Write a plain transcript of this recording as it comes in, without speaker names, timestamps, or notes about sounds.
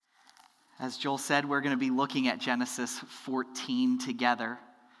As Joel said, we're going to be looking at Genesis 14 together.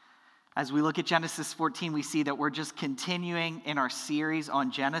 As we look at Genesis 14, we see that we're just continuing in our series on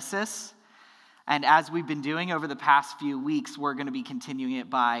Genesis. And as we've been doing over the past few weeks, we're going to be continuing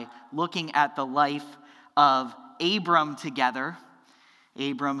it by looking at the life of Abram together.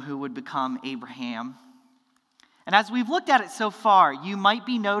 Abram, who would become Abraham. And as we've looked at it so far, you might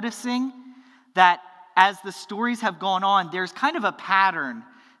be noticing that as the stories have gone on, there's kind of a pattern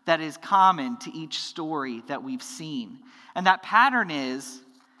that is common to each story that we've seen. And that pattern is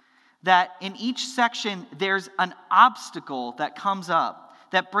that in each section, there's an obstacle that comes up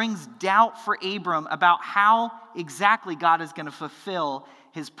that brings doubt for Abram about how exactly God is going to fulfill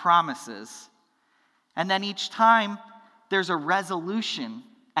his promises. And then each time, there's a resolution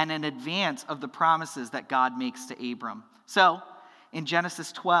and an advance of the promises that God makes to Abram. So, in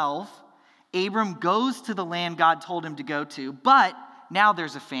Genesis 12, Abram goes to the land God told him to go to, but now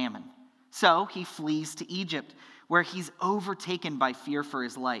there's a famine. So he flees to Egypt, where he's overtaken by fear for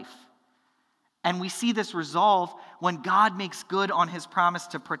his life. And we see this resolve when God makes good on his promise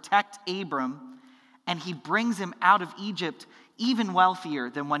to protect Abram, and he brings him out of Egypt even wealthier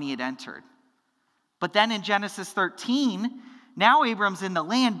than when he had entered. But then in Genesis 13, now Abram's in the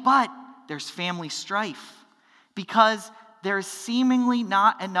land, but there's family strife because there's seemingly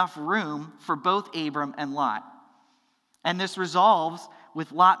not enough room for both Abram and Lot. And this resolves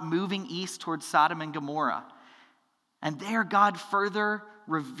with Lot moving east towards Sodom and Gomorrah. And there God further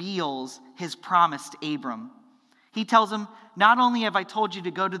reveals his promise to Abram. He tells him, not only have I told you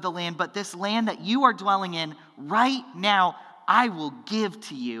to go to the land, but this land that you are dwelling in right now, I will give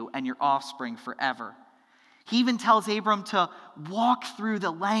to you and your offspring forever. He even tells Abram to walk through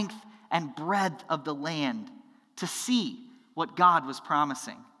the length and breadth of the land to see what God was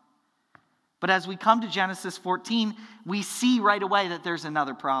promising. But as we come to Genesis 14, we see right away that there's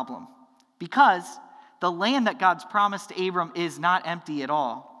another problem. Because the land that God's promised to Abram is not empty at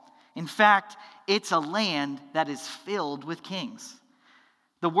all. In fact, it's a land that is filled with kings.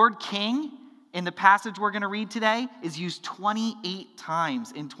 The word king in the passage we're going to read today is used 28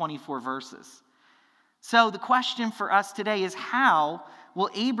 times in 24 verses. So the question for us today is, how will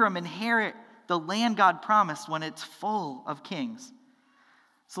Abram inherit the land God promised when it's full of kings?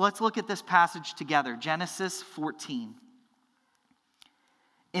 So let's look at this passage together. Genesis 14.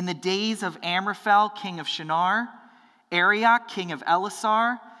 In the days of Amraphel, king of Shinar, Arioch, king of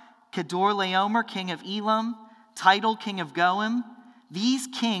Elasar, Kedorlaomer, king of Elam, Tidal, king of Goim, these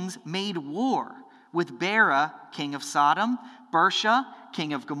kings made war with Bera, king of Sodom, Bersha,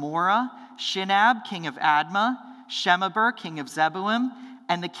 king of Gomorrah, Shinab, king of Admah, Shemeber, king of Zeboim,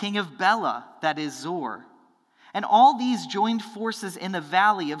 and the king of Bela, that is Zor. And all these joined forces in the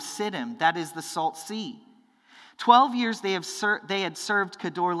valley of Siddim, that is the Salt Sea. 12 years they had served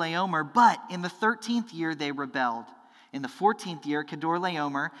Kedorlaomer, but in the 13th year they rebelled. In the 14th year,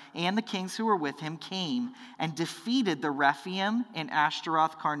 Kedorlaomer and the kings who were with him came and defeated the Rephaim in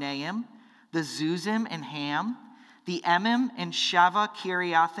Ashtaroth Karnaim, the Zuzim and Ham, the Emim and Shava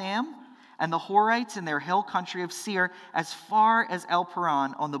Kiriathaim, and the Horites in their hill country of Seir, as far as El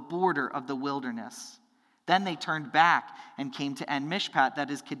Paran on the border of the wilderness. Then they turned back and came to En Mishpat,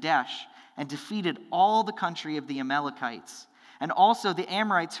 that is Kadesh, and defeated all the country of the Amalekites, and also the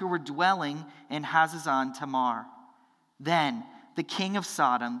Amorites who were dwelling in Hazazon Tamar. Then the king of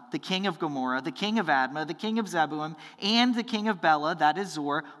Sodom, the king of Gomorrah, the king of Admah, the king of Zeboim, and the king of Bela, that is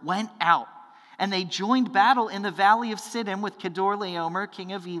Zor, went out. And they joined battle in the valley of Siddim with Kedorlaomer,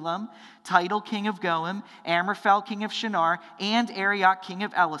 king of Elam, Tidal, king of Goim, Amraphel, king of Shinar, and Arioch, king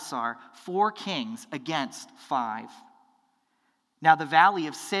of Elasar, 4 kings against 5. Now the valley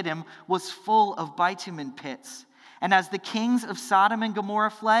of Siddim was full of bitumen pits. And as the kings of Sodom and Gomorrah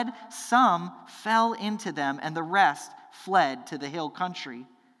fled, some fell into them, and the rest fled to the hill country.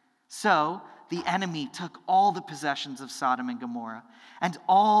 So the enemy took all the possessions of Sodom and Gomorrah and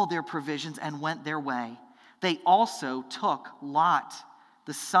all their provisions and went their way. They also took Lot,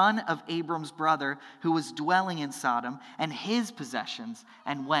 the son of Abram's brother, who was dwelling in Sodom, and his possessions,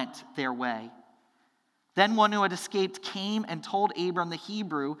 and went their way. Then one who had escaped came and told Abram the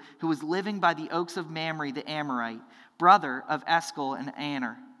Hebrew, who was living by the oaks of Mamre the Amorite, brother of Eshcol and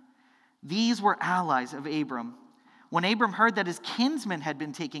Aner. These were allies of Abram. When Abram heard that his kinsmen had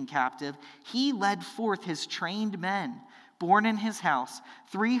been taken captive, he led forth his trained men, born in his house,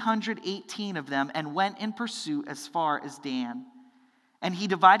 318 of them, and went in pursuit as far as Dan. And he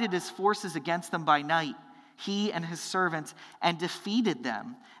divided his forces against them by night, he and his servants, and defeated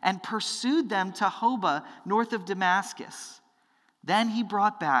them, and pursued them to Hobah, north of Damascus. Then he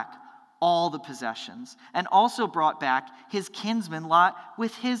brought back all the possessions, and also brought back his kinsman Lot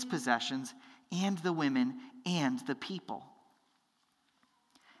with his possessions, and the women and the people.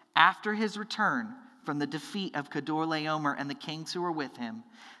 After his return from the defeat of Kedorlaomer and the kings who were with him,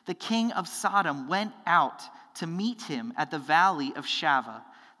 the king of Sodom went out to meet him at the valley of Shaveh,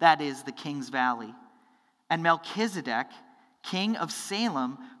 that is, the king's valley. And Melchizedek, king of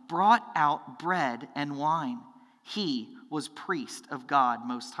Salem, brought out bread and wine. He was priest of God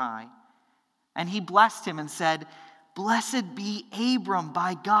Most High. And he blessed him and said, "Blessed be Abram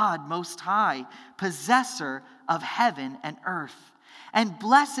by God Most High, possessor of heaven and earth. And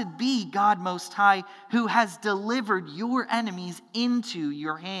blessed be God Most High, who has delivered your enemies into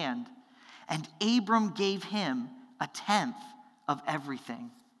your hand." And Abram gave him a tenth of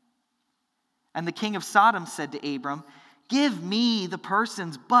everything. And the king of Sodom said to Abram, "Give me the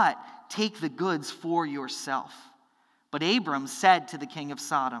persons, but take the goods for yourself." But Abram said to the king of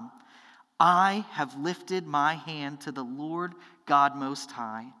Sodom, "I have lifted my hand to the Lord God Most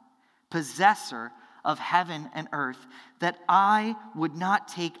High, possessor of heaven and earth, that I would not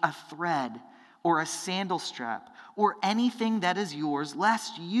take a thread or a sandal strap or anything that is yours,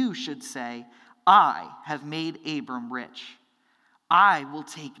 lest you should say, 'I have made Abram rich.' I will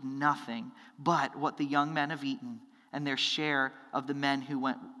take nothing but what the young men have eaten, and their share of the men who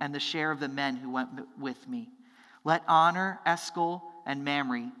went, and the share of the men who went with me. Let Honor, Eshcol, and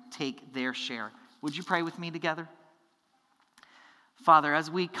Mamre take their share." Would you pray with me together? Father,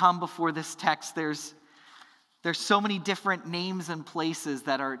 as we come before this text, there's so many different names and places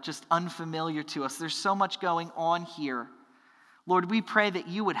that are just unfamiliar to us. There's so much going on here. Lord, we pray that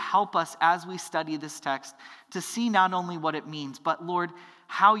you would help us as we study this text to see not only what it means, but Lord,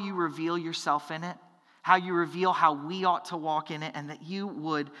 how you reveal yourself in it, how you reveal how we ought to walk in it, and that you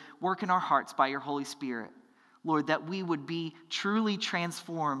would work in our hearts by your Holy Spirit. Lord, that we would be truly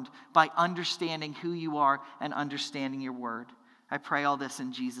transformed by understanding who you are and understanding your word. I pray all this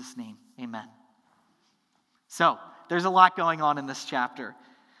in Jesus' name. Amen. So, there's a lot going on in this chapter.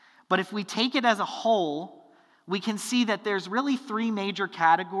 But if we take it as a whole, we can see that there's really three major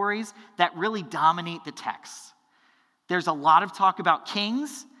categories that really dominate the text. There's a lot of talk about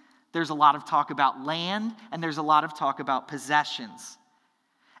kings, there's a lot of talk about land, and there's a lot of talk about possessions.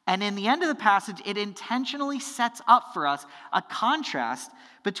 And in the end of the passage, it intentionally sets up for us a contrast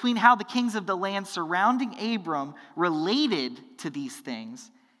between how the kings of the land surrounding Abram related to these things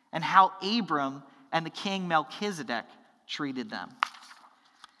and how Abram and the king Melchizedek treated them.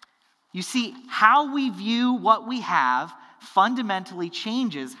 You see, how we view what we have fundamentally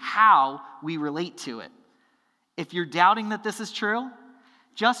changes how we relate to it. If you're doubting that this is true,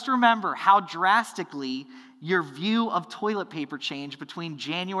 just remember how drastically your view of toilet paper changed between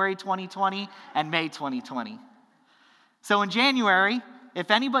January 2020 and May 2020. So in January,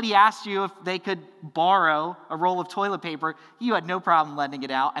 if anybody asked you if they could borrow a roll of toilet paper, you had no problem lending it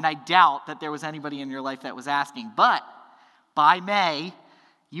out, and I doubt that there was anybody in your life that was asking. But by May,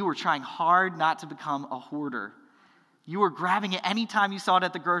 you were trying hard not to become a hoarder. You were grabbing it anytime you saw it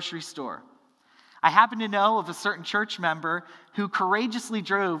at the grocery store. I happen to know of a certain church member who courageously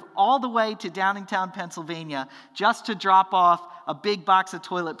drove all the way to Downingtown, Pennsylvania, just to drop off a big box of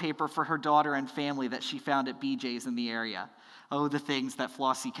toilet paper for her daughter and family that she found at BJ's in the area. Oh, the things that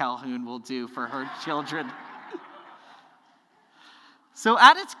Flossie Calhoun will do for her children. So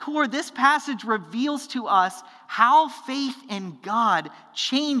at its core, this passage reveals to us how faith in God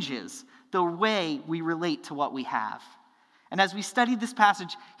changes the way we relate to what we have. And as we study this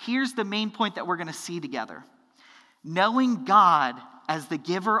passage, here's the main point that we're going to see together. Knowing God as the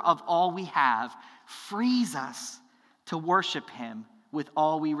giver of all we have frees us to worship him with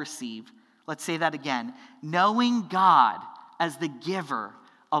all we receive. Let's say that again. Knowing God as the giver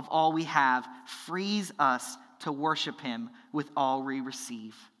of all we have frees us to worship him with all we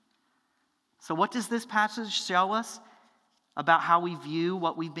receive. So what does this passage show us about how we view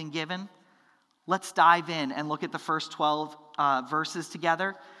what we've been given? Let's dive in and look at the first 12 verses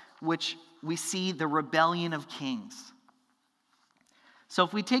together, which we see the rebellion of kings. So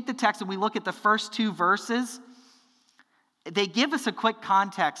if we take the text and we look at the first two verses, they give us a quick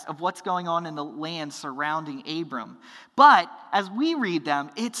context of what's going on in the land surrounding Abram. But as we read them,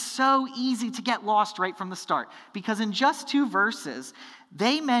 it's so easy to get lost right from the start, because in just two verses,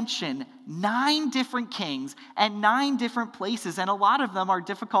 they mention 9 different kings and 9 different places, and a lot of them are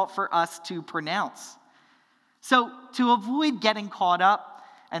difficult for us to pronounce. So to avoid getting caught up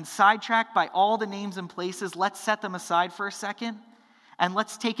and sidetracked by all the names and places, let's set them aside for a second, and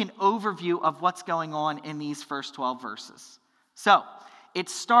let's take an overview of what's going on in these first 12 verses. So it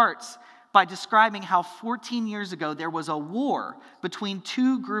starts by describing how 14 years ago there was a war between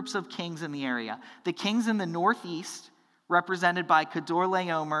two groups of kings in the area. The kings in the northeast, represented by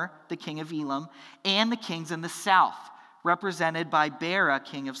Kedorlaomer, the king of Elam, and the kings in the south, represented by Bera,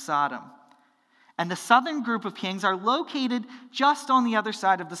 king of Sodom. And the southern group of kings are located just on the other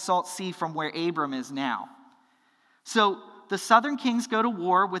side of the Salt Sea from where Abram is now. So the southern kings go to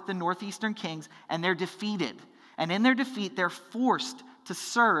war with the northeastern kings, and they're defeated. And in their defeat, they're forced to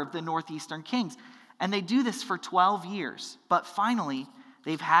serve the northeastern kings. And they do this for 12 years. But finally,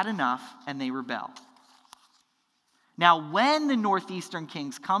 they've had enough, and they rebel. Now, when the northeastern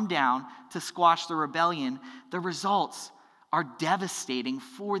kings come down to squash the rebellion, the results are devastating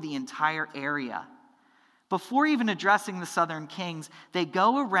for the entire area. Before even addressing the southern kings, they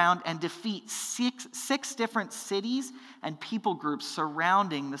go around and defeat six different cities and people groups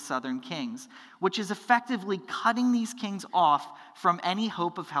surrounding the southern kings, which is effectively cutting these kings off from any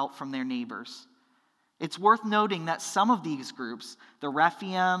hope of help from their neighbors. It's worth noting that some of these groups, the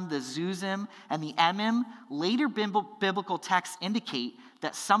Rephaim, the Zuzim, and the Emim, later biblical texts indicate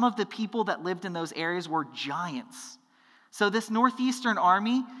that some of the people that lived in those areas were giants. So this northeastern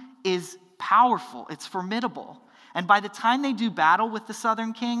army is powerful, it's formidable. And by the time they do battle with the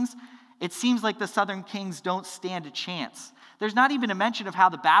southern kings, it seems like the southern kings don't stand a chance. There's not even a mention of how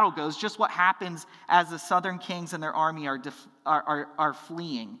the battle goes, just what happens as the southern kings and their army are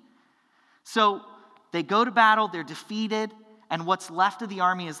fleeing. So they go to battle, they're defeated, and what's left of the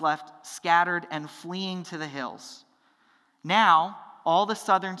army is left scattered and fleeing to the hills. Now, all the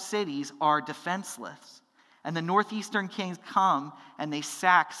southern cities are defenseless, and the northeastern kings come and they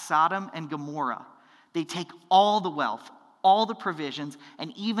sack Sodom and Gomorrah. They take all the wealth, all the provisions,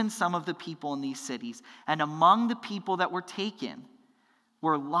 and even some of the people in these cities. And among the people that were taken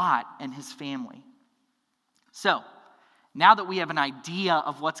were Lot and his family. So, now that we have an idea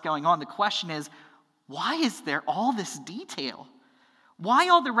of what's going on, the question is, why is there all this detail? Why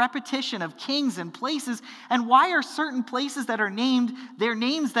all the repetition of kings and places? And why are certain places that are named, their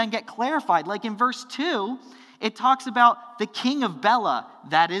names then get clarified? Like in verse 2, it talks about the king of Bela,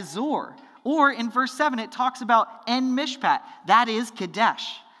 that is Zor. Or in verse 7, it talks about En Mishpat, that is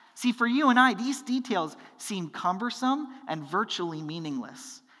Kadesh. See, for you and I, these details seem cumbersome and virtually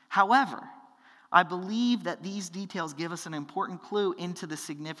meaningless. However, I believe that these details give us an important clue into the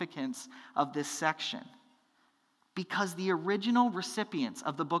significance of this section. Because the original recipients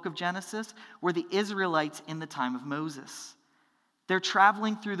of the book of Genesis were the Israelites in the time of Moses. They're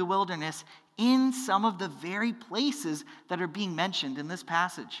traveling through the wilderness in some of the very places that are being mentioned in this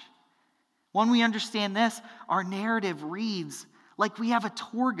passage. When we understand this, our narrative reads like we have a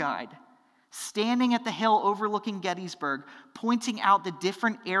tour guide standing at the hill overlooking Gettysburg, pointing out the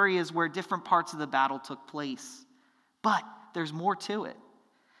different areas where different parts of the battle took place. But there's more to it.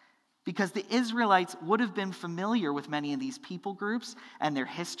 Because the Israelites would have been familiar with many of these people groups and their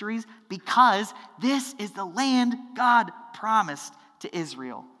histories, because this is the land God promised to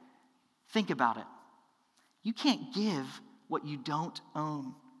Israel. Think about it. You can't give what you don't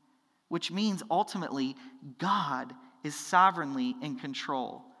own, which means ultimately God is sovereignly in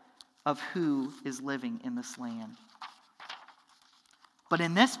control of who is living in this land. But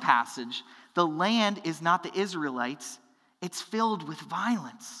in this passage, the land is not the Israelites, it's filled with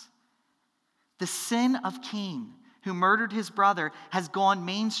violence. The sin of Cain, who murdered his brother, has gone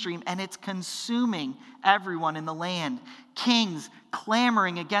mainstream, and it's consuming everyone in the land. Kings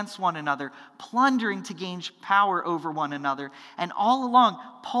clamoring against one another, plundering to gain power over one another, and all along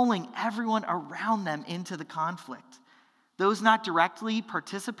pulling everyone around them into the conflict. Those not directly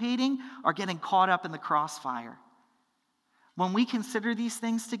participating are getting caught up in the crossfire. When we consider these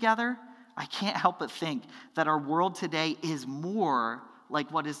things together, I can't help but think that our world today is more like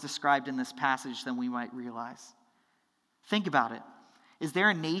what is described in this passage than we might realize. Think about it. Is there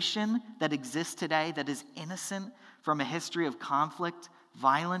a nation that exists today that is innocent from a history of conflict,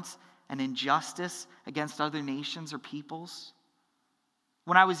 violence, and injustice against other nations or peoples?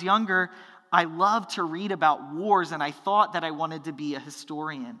 When I was younger, I loved to read about wars, and I thought that I wanted to be a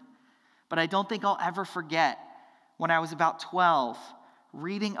historian. But I don't think I'll ever forget when I was about 12,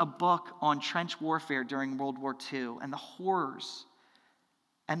 reading a book on trench warfare during World War II, and the horrors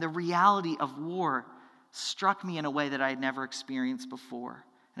and the reality of war struck me in a way that I had never experienced before.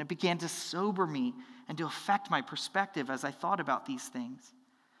 And it began to sober me and to affect my perspective as I thought about these things.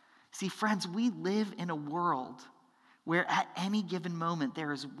 See, friends, we live in a world where at any given moment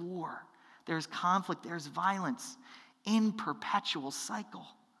there is war, there's conflict, there's violence in perpetual cycle.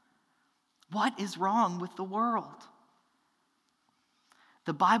 What is wrong with the world?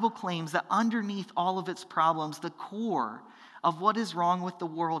 The Bible claims that underneath all of its problems, the core of what is wrong with the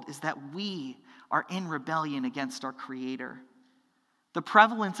world is that we are in rebellion against our Creator. The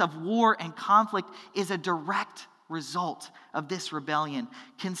prevalence of war and conflict is a direct result of this rebellion.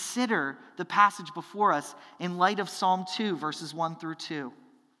 Consider the passage before us in light of Psalm 2, verses 1 through 2.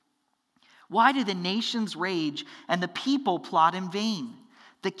 Why do the nations rage and the people plot in vain?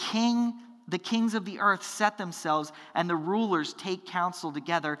 The kings of the earth set themselves, and the rulers take counsel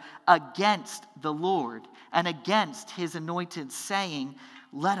together against the Lord and against his anointed, saying,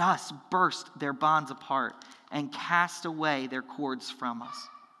 let us burst their bonds apart and cast away their cords from us.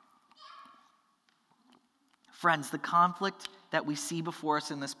 Friends, the conflict that we see before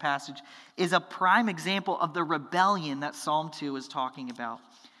us in this passage is a prime example of the rebellion that Psalm 2 is talking about.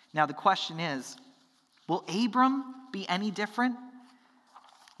 Now the question is, will Abram be any different?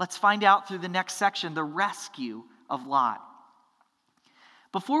 Let's find out through the next section, the rescue of Lot.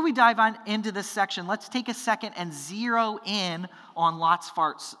 Before we dive into this section, let's take a second and zero in on Lot's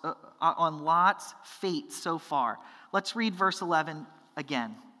fate so far. Let's read verse 11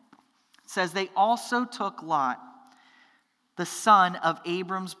 again. It says, they also took Lot, the son of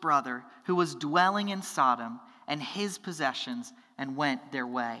Abram's brother, who was dwelling in Sodom, and his possessions, and went their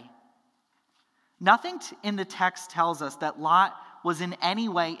way. Nothing in the text tells us that Lot was in any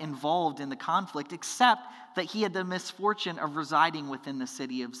way involved in the conflict, except that he had the misfortune of residing within the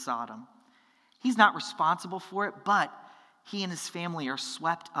city of Sodom. He's not responsible for it, but he and his family are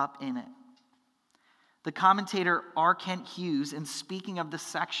swept up in it. The commentator R. Kent Hughes, in speaking of this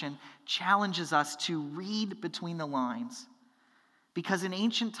section, challenges us to read between the lines. Because in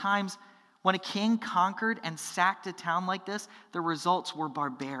ancient times, when a king conquered and sacked a town like this, the results were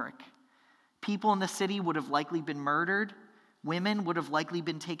barbaric. People in the city would have likely been murdered. Women would have likely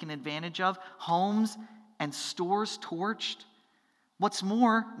been taken advantage of. Homes and stores torched. What's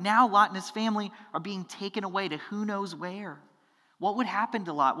more, now Lot and his family are being taken away to who knows where. What would happen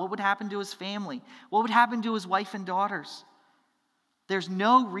to Lot? What would happen to his family? What would happen to his wife and daughters? There's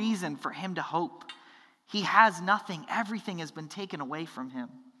no reason for him to hope. He has nothing. Everything has been taken away from him.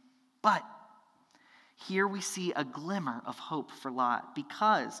 But here we see a glimmer of hope for Lot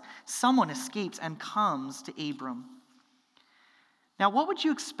because someone escapes and comes to Abram. Now, what would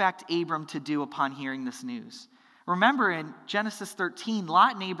you expect Abram to do upon hearing this news? Remember, in Genesis 13,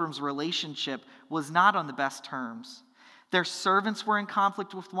 Lot and Abram's relationship was not on the best terms. Their servants were in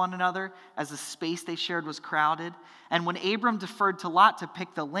conflict with one another as the space they shared was crowded. And when Abram deferred to Lot to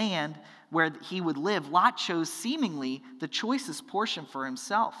pick the land where he would live, Lot chose seemingly the choicest portion for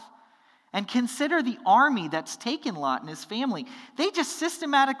himself. And consider the army that's taken Lot and his family. They just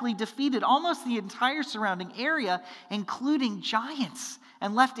systematically defeated almost the entire surrounding area, including giants,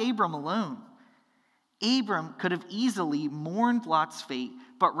 and left Abram alone. Abram could have easily mourned Lot's fate,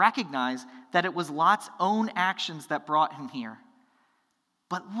 but recognized that it was Lot's own actions that brought him here.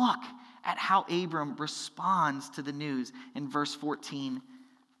 But look at how Abram responds to the news in verse 14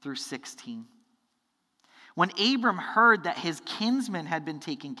 through 16. When Abram heard that his kinsmen had been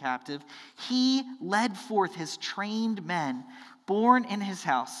taken captive, he led forth his trained men, born in his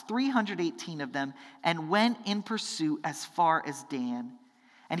house, 318 of them, and went in pursuit as far as Dan.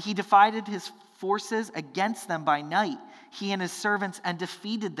 And he divided his forces against them by night, he and his servants, and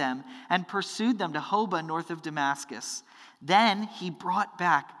defeated them and pursued them to Hobah north of Damascus. Then he brought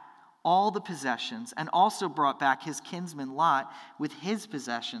back all the possessions and also brought back his kinsman Lot with his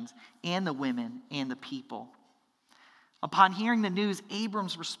possessions and the women and the people. Upon hearing the news,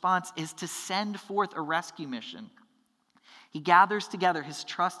 Abram's response is to send forth a rescue mission. He gathers together his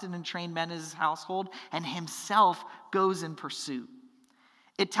trusted and trained men in his household and himself goes in pursuit.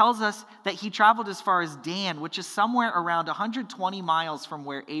 It tells us that he traveled as far as Dan, which is somewhere around 120 miles from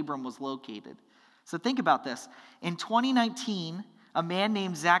where Abram was located. So think about this. In 2019, a man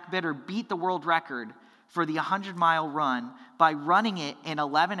named Zach Bitter beat the world record for the 100-mile run by running it in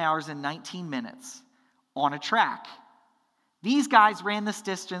 11 hours and 19 minutes on a track. These guys ran this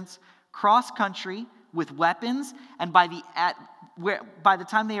distance cross-country with weapons, and by the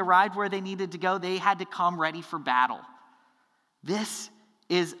time they arrived where they needed to go, they had to come ready for battle. This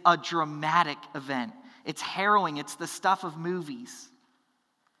is a dramatic event. It's harrowing. It's the stuff of movies.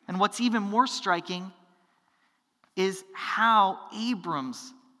 And what's even more striking is how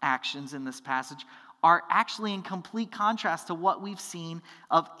Abram's actions in this passage are actually in complete contrast to what we've seen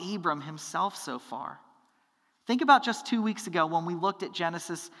of Abram himself so far. Think about just 2 weeks ago when we looked at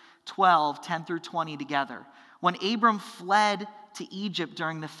Genesis 12, 10 through 20 together, when Abram fled to Egypt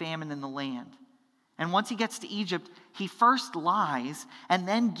during the famine in the land. And once he gets to Egypt, he first lies and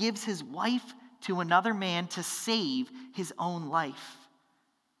then gives his wife to another man to save his own life.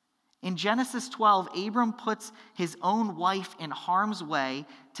 In Genesis 12, Abram puts his own wife in harm's way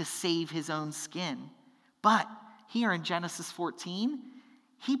to save his own skin. But here in Genesis 14,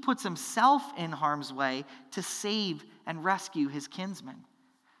 he puts himself in harm's way to save and rescue his kinsman.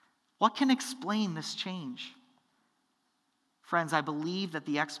 What can explain this change? Friends, I believe that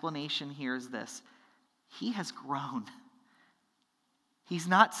the explanation here is this: he has grown. He's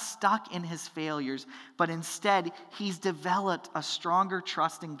not stuck in his failures, but instead he's developed a stronger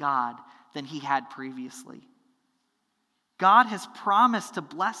trust in God than he had previously. God has promised to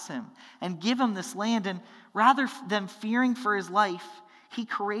bless him and give him this land, and rather than fearing for his life, he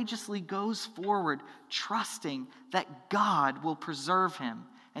courageously goes forward, trusting that God will preserve him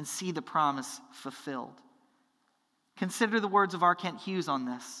and see the promise fulfilled. Consider the words of R. Kent Hughes on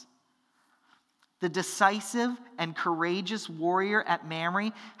this. The decisive and courageous warrior at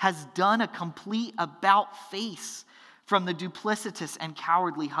Mamre has done a complete about-face from the duplicitous and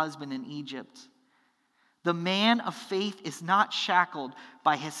cowardly husband in Egypt. The man of faith is not shackled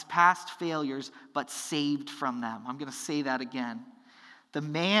by his past failures, but saved from them. I'm going to say that again. The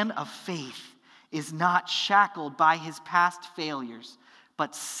man of faith is not shackled by his past failures,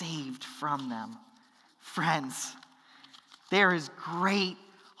 but saved from them. Friends, there is great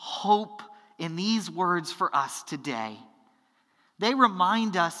hope in these words for us today. They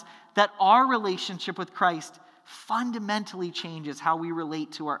remind us that our relationship with Christ fundamentally changes how we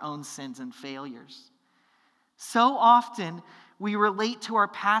relate to our own sins and failures. So often, we relate to our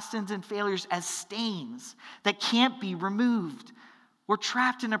past sins and failures as stains that can't be removed. We're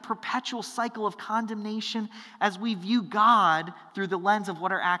trapped in a perpetual cycle of condemnation as we view God through the lens of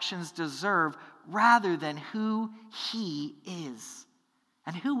what our actions deserve rather than who He is.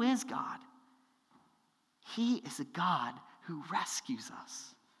 And who is God? He is a God who rescues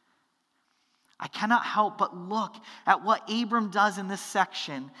us. I cannot help but look at what Abram does in this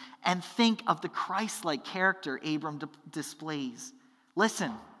section and think of the Christ-like character Abram displays.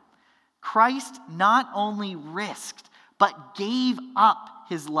 Listen, Christ not only risked, but gave up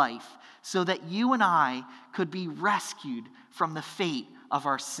his life so that you and I could be rescued from the fate of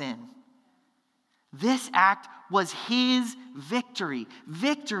our sin. This act was his victory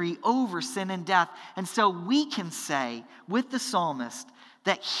over sin and death. And so we can say with the psalmist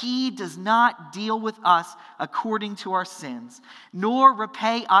that he does not deal with us according to our sins, nor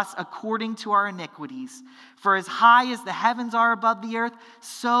repay us according to our iniquities. For as high as the heavens are above the earth,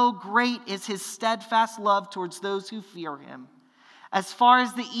 so great is his steadfast love towards those who fear him. As far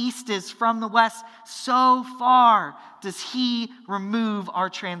as the east is from the west, so far does he remove our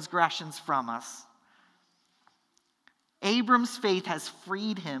transgressions from us. Abram's faith has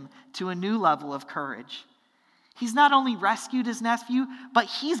freed him to a new level of courage. He's not only rescued his nephew, but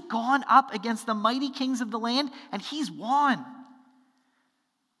he's gone up against the mighty kings of the land and he's won.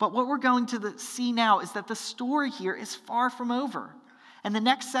 But what we're going to see now is that the story here is far from over. And the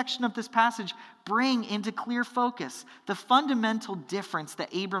next section of this passage bring into clear focus the fundamental difference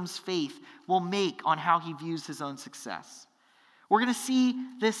that Abram's faith will make on how he views his own success. We're going to see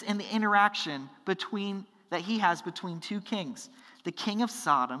this in the interaction that he has between two kings, the king of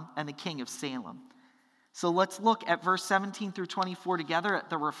Sodom and the king of Salem. So let's look at verse 17 through 24 together at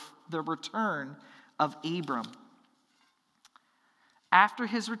the return of Abram. After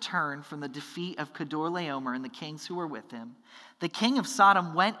his return from the defeat of Kedorlaomer and the kings who were with him, the king of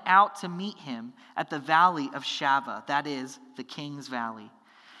Sodom went out to meet him at the valley of Shaveh, that is, the king's valley.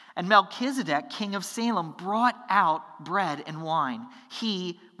 And Melchizedek, king of Salem, brought out bread and wine.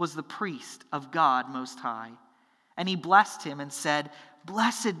 He was the priest of God Most High. And he blessed him and said,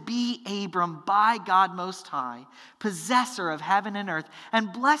 "Blessed be Abram by God Most High, possessor of heaven and earth,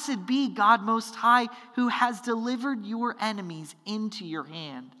 and blessed be God Most High, who has delivered your enemies into your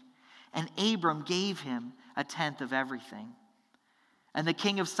hand." And Abram gave him a tenth of everything. And the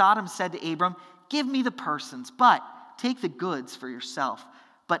king of Sodom said to Abram, "Give me the persons, but take the goods for yourself."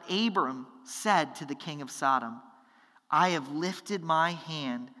 But Abram said to the king of Sodom, "I have lifted my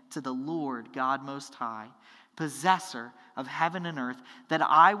hand to the Lord God Most High, possessor of heaven and earth, that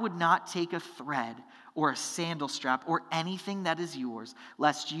I would not take a thread or a sandal strap or anything that is yours,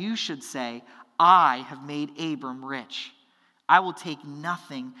 lest you should say, 'I have made Abram rich.' I will take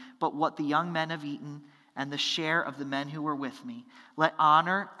nothing but what the young men have eaten and the share of the men who were with me. Let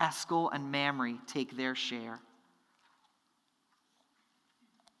Honor, Eshcol, and Mamre take their share."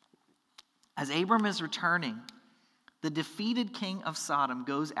 As Abram is returning, the defeated king of Sodom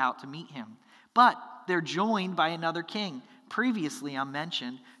goes out to meet him. But they're joined by another king, previously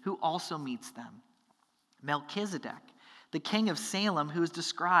unmentioned, who also meets them. Melchizedek, the king of Salem, who is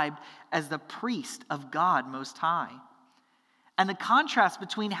described as the priest of God Most High. And the contrast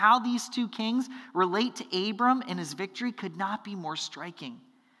between how these two kings relate to Abram and his victory could not be more striking.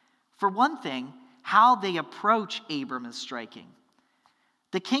 For one thing, how they approach Abram is striking.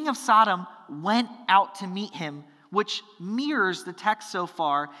 The king of Sodom went out to meet him, which mirrors the text so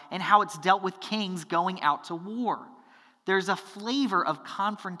far and how it's dealt with kings going out to war. There's a flavor of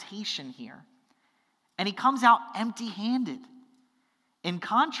confrontation here. And he comes out empty-handed. In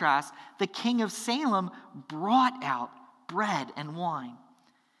contrast, the king of Salem brought out bread and wine.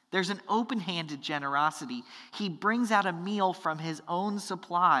 There's an open-handed generosity. He brings out a meal from his own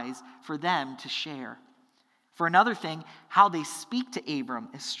supplies for them to share. For another thing, how they speak to Abram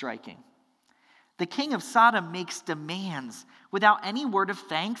is striking. The king of Sodom makes demands without any word of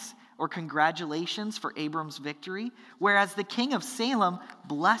thanks or congratulations for Abram's victory, whereas the king of Salem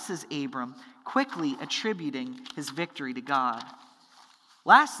blesses Abram, quickly attributing his victory to God.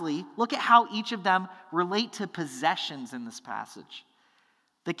 Lastly, look at how each of them relate to possessions in this passage.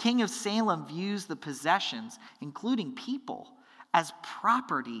 The king of Salem views the possessions, including people, as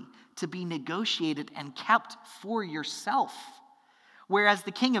property to be negotiated and kept for yourself. Whereas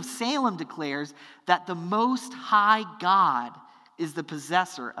the king of Salem declares that the Most High God is the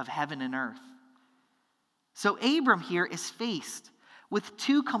possessor of heaven and earth. So Abram here is faced with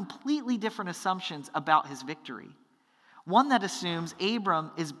two completely different assumptions about his victory. One that assumes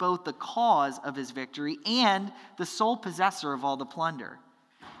Abram is both the cause of his victory and the sole possessor of all the plunder.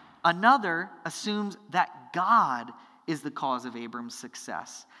 Another assumes that God is the cause of Abram's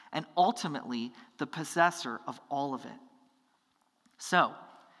success and ultimately the possessor of all of it. So,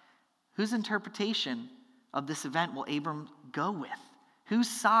 whose interpretation of this event will Abram go with? Whose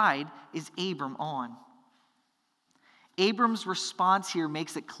side is Abram on? Abram's response here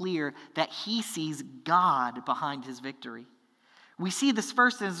makes it clear that he sees God behind his victory. We see this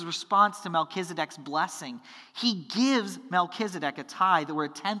first in his response to Melchizedek's blessing. He gives Melchizedek a tithe, or a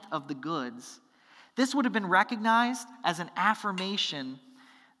tenth of the goods. This would have been recognized as an affirmation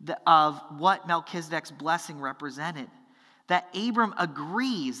of what Melchizedek's blessing represented. That Abram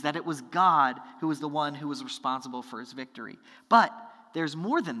agrees that it was God who was the one who was responsible for his victory. But there's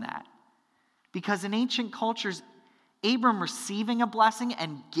more than that. Because in ancient cultures, Abram receiving a blessing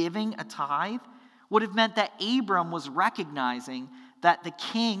and giving a tithe would have meant that Abram was recognizing that the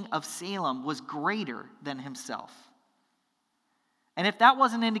king of Salem was greater than himself. And if that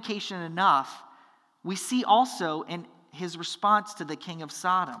wasn't indication enough, we see also in his response to the king of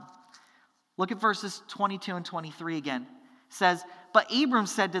Sodom. Look at verses 22 and 23 again. It says, "But Abram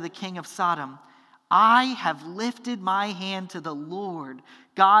said to the king of Sodom, I have lifted my hand to the Lord,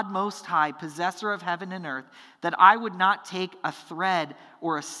 God Most High, possessor of heaven and earth, that I would not take a thread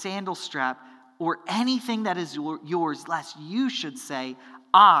or a sandal strap or anything that is yours, lest you should say,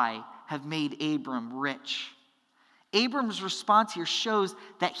 I have made Abram rich." Abram's response here shows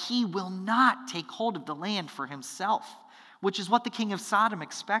that he will not take hold of the land for himself, which is what the king of Sodom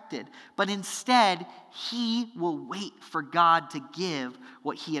expected. But instead, he will wait for God to give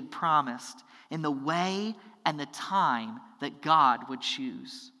what he had promised in the way and the time that God would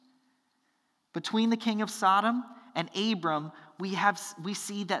choose. Between the king of Sodom and Abram, we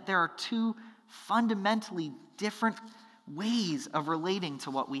see that there are two fundamentally different ways of relating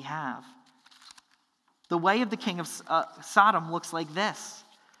to what we have. The way of the king of Sodom looks like this.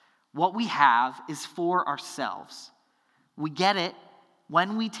 What we have is for ourselves. We get it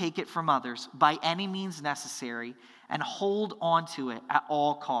when we take it from others by any means necessary and hold on to it at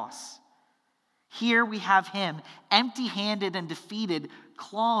all costs. Here we have him empty-handed and defeated,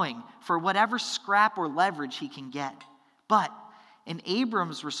 clawing for whatever scrap or leverage he can get. But in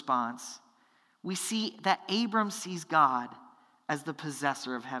Abram's response, we see that Abram sees God as the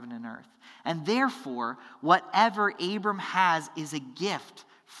possessor of heaven and earth. And therefore, whatever Abram has is a gift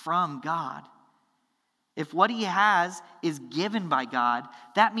from God. If what he has is given by God,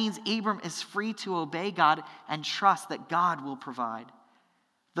 that means Abram is free to obey God and trust that God will provide.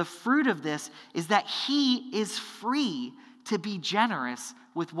 The fruit of this is that he is free to be generous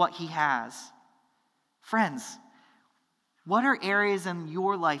with what he has. Friends, what are areas in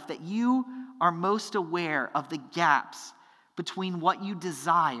your life that you are most aware of the gaps between what you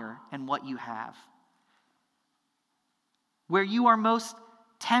desire and what you have? Where you are most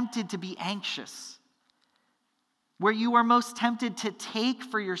tempted to be anxious? Where you are most tempted to take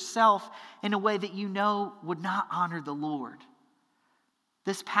for yourself in a way that you know would not honor the Lord?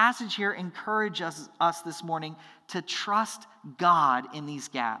 This passage here encourages us this morning to trust God in these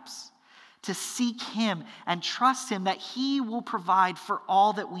gaps, to seek him and trust him that he will provide for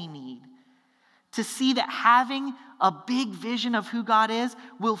all that we need. to see that having a big vision of who God is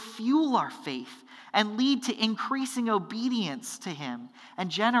will fuel our faith and lead to increasing obedience to him and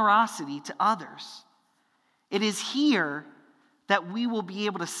generosity to others. It is here that we will be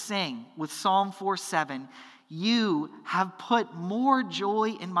able to sing with Psalm 4:7, "You have put more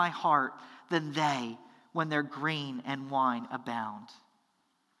joy in my heart than they when their grain and wine abound."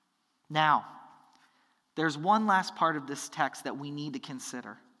 Now, there's one last part of this text that we need to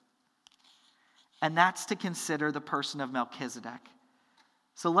consider. And that's to consider the person of Melchizedek.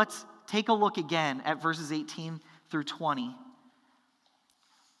 So let's take a look again at verses 18 through 20.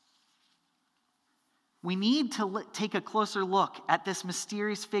 We need to take a closer look at this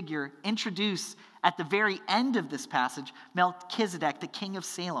mysterious figure introduced at the very end of this passage, Melchizedek, the king of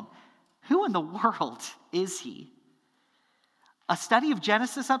Salem. Who in the world is he? A study of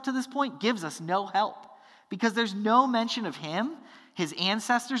Genesis up to this point gives us no help because there's no mention of him, his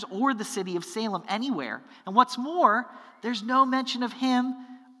ancestors, or the city of Salem anywhere. And what's more, there's no mention of him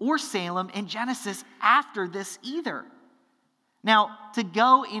or Salem in Genesis after this either. Now, to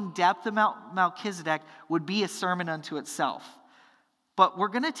go in depth about Melchizedek would be a sermon unto itself. But we're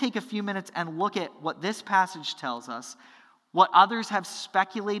going to take a few minutes and look at what this passage tells us, what others have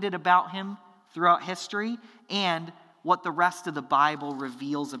speculated about him throughout history, and what the rest of the Bible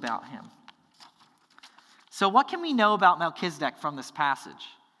reveals about him. So what can we know about Melchizedek from this passage?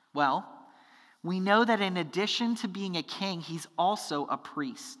 Well, we know that in addition to being a king, he's also a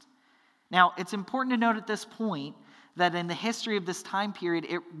priest. Now, it's important to note at this point that in the history of this time period,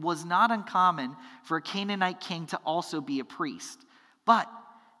 it was not uncommon for a Canaanite king to also be a priest. But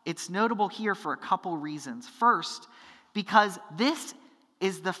it's notable here for a couple reasons. First, because this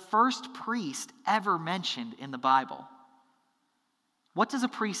is the first priest ever mentioned in the Bible. What does a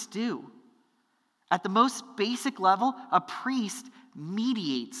priest do? At the most basic level, a priest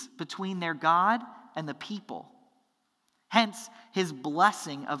mediates between their God and the people. Hence, his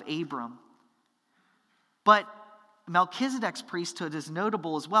blessing of Abram. But Melchizedek's priesthood is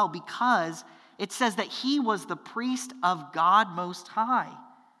notable as well because it says that he was the priest of God Most High.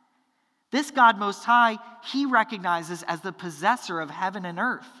 This God Most High, he recognizes as the possessor of heaven and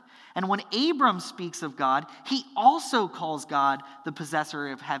earth. And when Abram speaks of God, he also calls God the possessor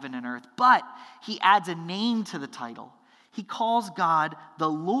of heaven and earth, but he adds a name to the title. He calls God the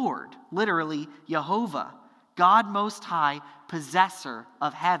Lord, literally Jehovah, God Most High, possessor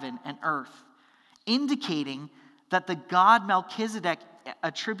of heaven and earth, indicating that the God Melchizedek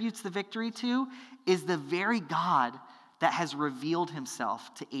attributes the victory to is the very God that has revealed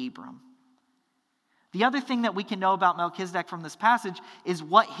himself to Abram. The other thing that we can know about Melchizedek from this passage is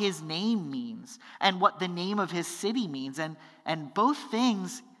what his name means and what the name of his city means. And both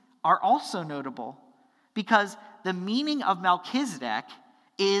things are also notable because the meaning of Melchizedek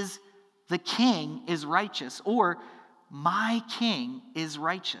is the king is righteous, or my king is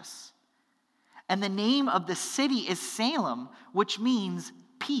righteous. And the name of the city is Salem, which means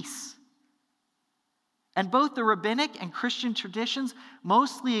peace. And both the rabbinic and Christian traditions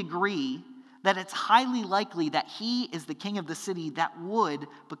mostly agree that it's highly likely that he is the king of the city that would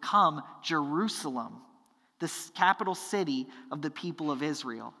become Jerusalem, the capital city of the people of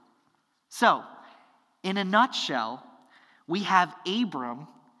Israel. So, in a nutshell, we have Abram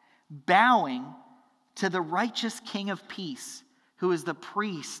bowing to the righteous king of peace, who is the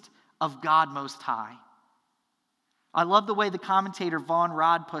priest of God Most High. I love the way the commentator Von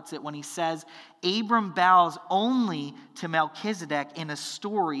Rad puts it when he says, Abram bows only to Melchizedek in a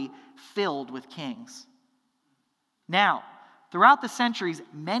story filled with kings. Now, throughout the centuries,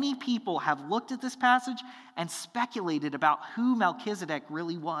 many people have looked at this passage and speculated about who Melchizedek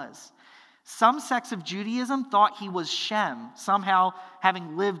really was. Some sects of Judaism thought he was Shem, somehow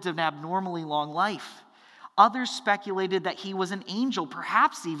having lived an abnormally long life. Others speculated that he was an angel,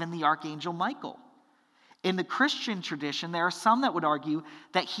 perhaps even the archangel Michael. In the Christian tradition, there are some that would argue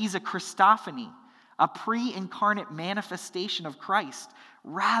that he's a Christophany, a pre-incarnate manifestation of Christ,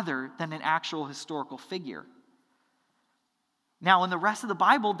 rather than an actual historical figure. Now, in the rest of the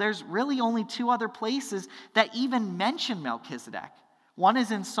Bible, there's really only two other places that even mention Melchizedek. One is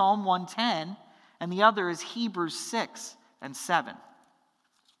in Psalm 110, and the other is Hebrews 6 and 7.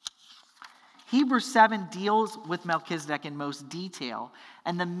 Hebrews 7 deals with Melchizedek in most detail,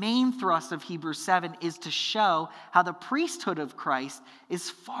 and the main thrust of Hebrews 7 is to show how the priesthood of Christ is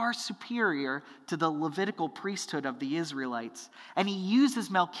far superior to the Levitical priesthood of the Israelites. And he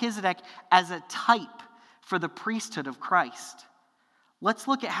uses Melchizedek as a type for the priesthood of Christ. Let's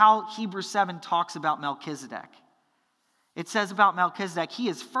look at how Hebrews 7 talks about Melchizedek. It says about Melchizedek, he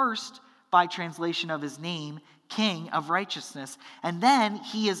is first, by translation of his name, king of righteousness. And then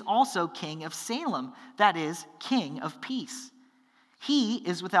he is also king of Salem, that is, king of peace. He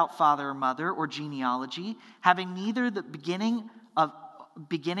is without father or mother or genealogy, having neither the beginning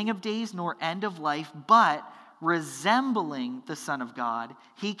of days nor end of life, but resembling the Son of God,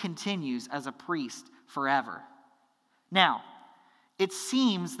 he continues as a priest forever. Now, it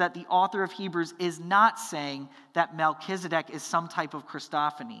seems that the author of Hebrews is not saying that Melchizedek is some type of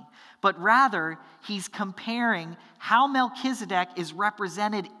Christophany, but rather he's comparing how Melchizedek is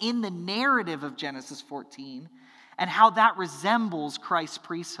represented in the narrative of Genesis 14 and how that resembles Christ's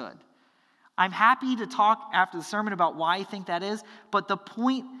priesthood. I'm happy to talk after the sermon about why I think that is, but the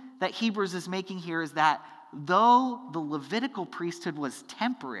point that Hebrews is making here is that though the Levitical priesthood was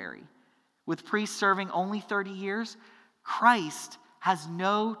temporary, with priests serving only 30 years, Christ has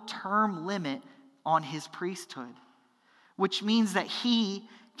no term limit on his priesthood, which means that he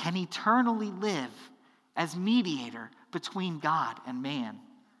can eternally live as mediator between God and man.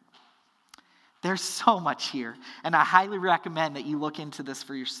 There's so much here, and I highly recommend that you look into this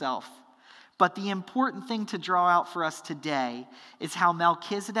for yourself. But the important thing to draw out for us today is how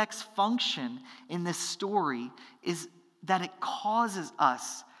Melchizedek's function in this story is that it causes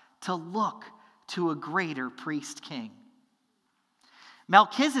us to look to a greater priest king.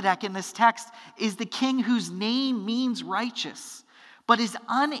 Melchizedek in this text is the king whose name means righteous, but is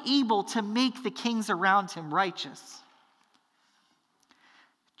unable to make the kings around him righteous.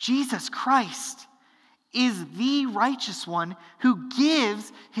 Jesus Christ is the righteous one who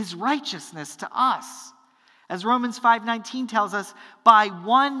gives his righteousness to us. As Romans 5:19 tells us, by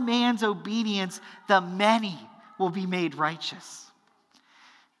one man's obedience, the many will be made righteous.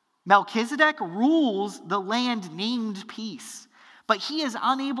 Melchizedek rules the land named peace, but he is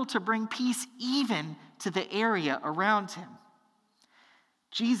unable to bring peace even to the area around him.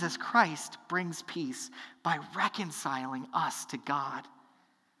 Jesus Christ brings peace by reconciling us to God.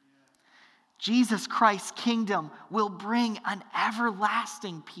 Jesus Christ's kingdom will bring an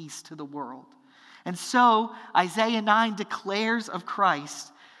everlasting peace to the world. And so Isaiah 9 declares of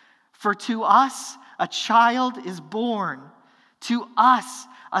Christ, for to us a child is born, to us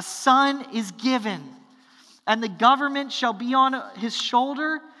a son is given, and the government shall be on his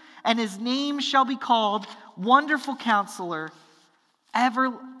shoulder, and his name shall be called Wonderful Counselor,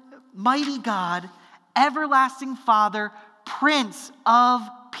 Mighty God, Everlasting Father, Prince of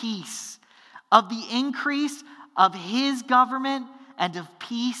Peace. Of the increase of his government and of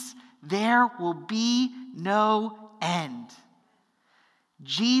peace, there will be no end.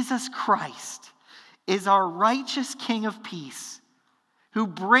 Jesus Christ is our righteous King of peace, who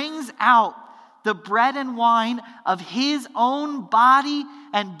brings out the bread and wine of his own body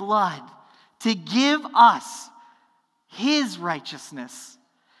and blood to give us his righteousness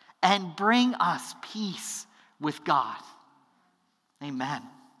and bring us peace with God. Amen.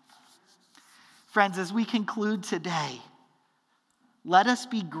 Friends, as we conclude today, let us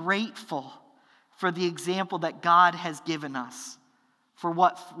be grateful for the example that God has given us for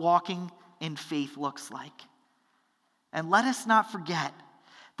what walking in faith looks like. And let us not forget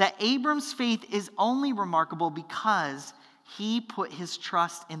that Abram's faith is only remarkable because he put his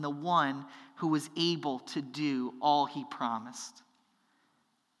trust in the one who was able to do all he promised.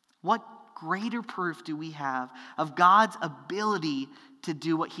 What greater proof do we have of God's ability to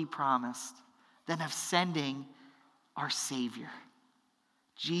do what he promised than of sending our Savior,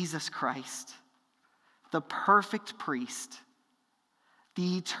 Jesus Christ, the perfect priest,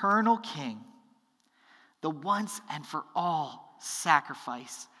 the eternal King, the once and for all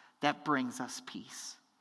sacrifice that brings us peace.